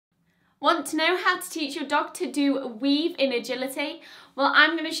Want to know how to teach your dog to do weave in agility? Well,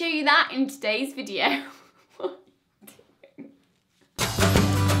 I'm going to show you that in today's video.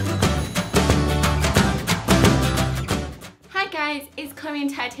 Hi guys, it's Chloe and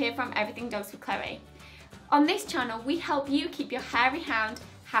Ted here from Everything Dogs with Chloe. On this channel, we help you keep your hairy hound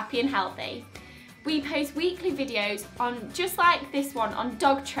happy and healthy. We post weekly videos on, just like this one, on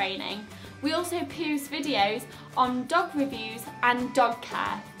dog training. We also post videos on dog reviews and dog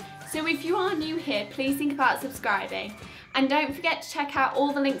care. So if you are new here, please think about subscribing. And don't forget to check out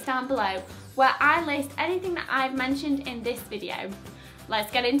all the links down below where I list anything that I've mentioned in this video.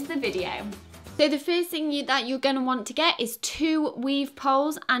 Let's get into the video. So the first thing that you're going to want to get is 2 weave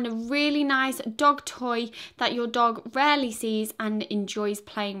poles and a really nice dog toy that your dog rarely sees and enjoys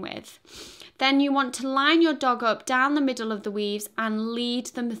playing with. Then you want to line your dog up down the middle of the weaves and lead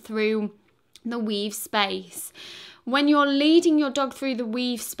them through the weave space. When you're leading your dog through the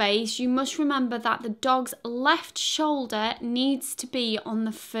weave space, you must remember that the dog's left shoulder needs to be on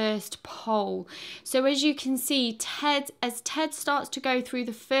the first pole. So as you can see, as Ted starts to go through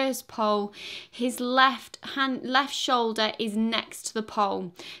the first pole, his left shoulder is next to the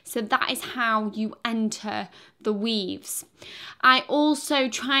pole. So that is how you enter the weaves. I also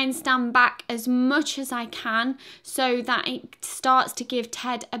try and stand back as much as I can so that it starts to give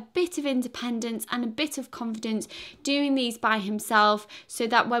Ted a bit of independence and a bit of confidence doing these by himself, so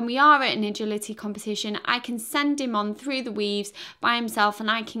that when we are at an agility competition, I can send him on through the weaves by himself and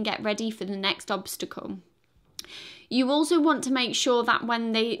I can get ready for the next obstacle. You also want to make sure that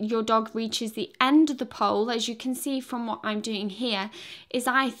when your dog reaches the end of the pole, as you can see from what I'm doing here, is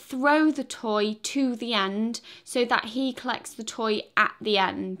I throw the toy to the end so that he collects the toy at the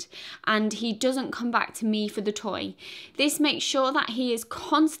end and he doesn't come back to me for the toy. This makes sure that he is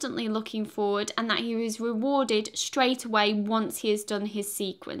constantly looking forward and that he is rewarded straight away once he has done his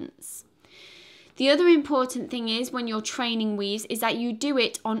sequence. The other important thing is when you're training weaves is that you do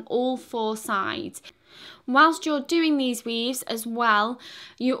it on all 4 sides. Whilst you're doing these weaves as well,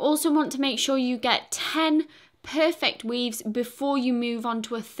 you also want to make sure you get 10 perfect weaves before you move on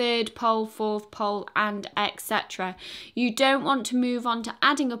to a 3rd pole, 4th pole and etc. You don't want to move on to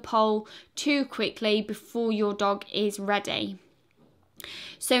adding a pole too quickly before your dog is ready.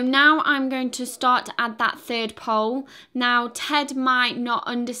 So now I'm going to start to add that 3rd pole. Now Ted might not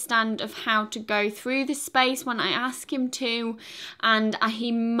understand of how to go through the space when I ask him to, and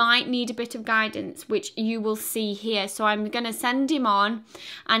he might need a bit of guidance, which you will see here. So I'm going to send him on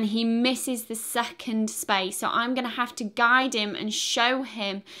and he misses the 2nd space. So I'm going to have to guide him and show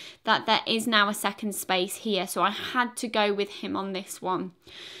him that there is now a 2nd space here. So I had to go with him on this one.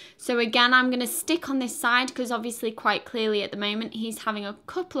 So again, I'm going to stick on this side because obviously quite clearly at the moment he's having a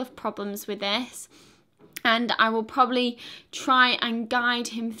couple of problems with this. And I will probably try and guide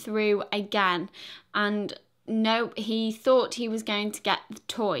him through again. And no, he thought he was going to get the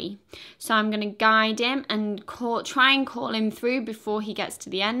toy. So I'm going to guide him and try and call him through before he gets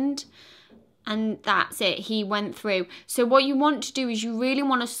to the end. And that's it, he went through. So what you want to do is you really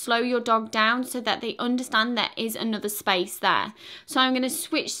want to slow your dog down so that they understand there is another space there. So I'm going to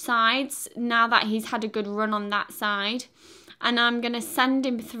switch sides now that he's had a good run on that side. And I'm going to send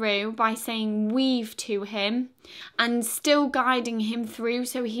him through by saying weave to him and still guiding him through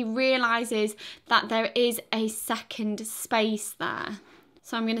so he realises that there is a 2nd space there.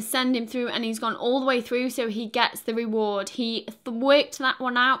 So I'm going to send him through and he's gone all the way through so he gets the reward. He worked that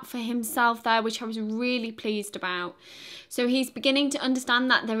one out for himself there, which I was really pleased about. So he's beginning to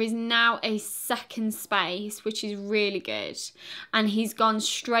understand that there is now a 2nd space, which is really good. And he's gone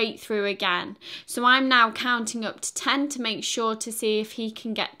straight through again. So I'm now counting up to 10 to make sure to see if he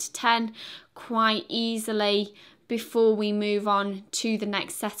can get to 10 quite easily before we move on to the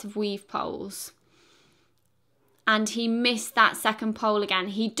next set of weave poles. And he missed that 2nd pole again.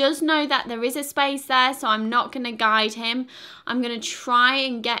 He does know that there is a space there, so I'm not going to guide him. I'm going to try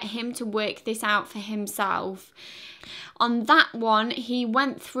and get him to work this out for himself. On that one, he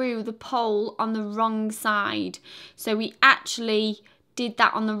went through the pole on the wrong side. So he actually did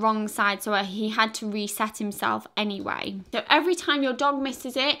that on the wrong side, so he had to reset himself anyway. So every time your dog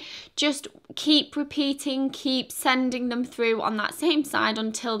misses it, just keep repeating, keep sending them through on that same side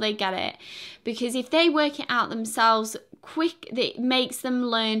until they get it. Because if they work it out themselves quick, it makes them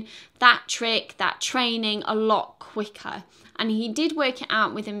learn that trick, that training a lot quicker. And he did work it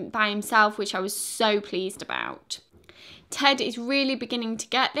out with him by himself, which I was so pleased about. Ted is really beginning to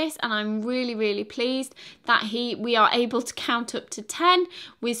get this, and I'm really pleased that we are able to count up to 10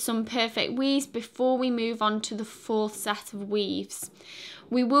 with some perfect weaves before we move on to the 4th set of weaves.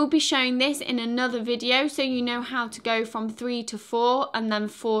 We will be showing this in another video so you know how to go from 3 to 4 and then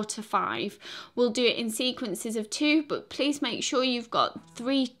 4 to 5. We'll do it in sequences of 2, but please make sure you've got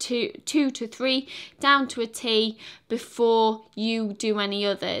 2 to 3 down to a T before you do any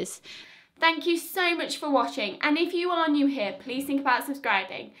others. Thank you so much for watching, and if you are new here, please think about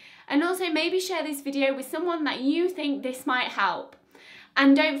subscribing. And also maybe share this video with someone that you think this might help.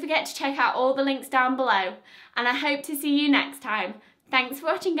 And don't forget to check out all the links down below. And I hope to see you next time. Thanks for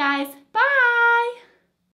watching, guys. Bye!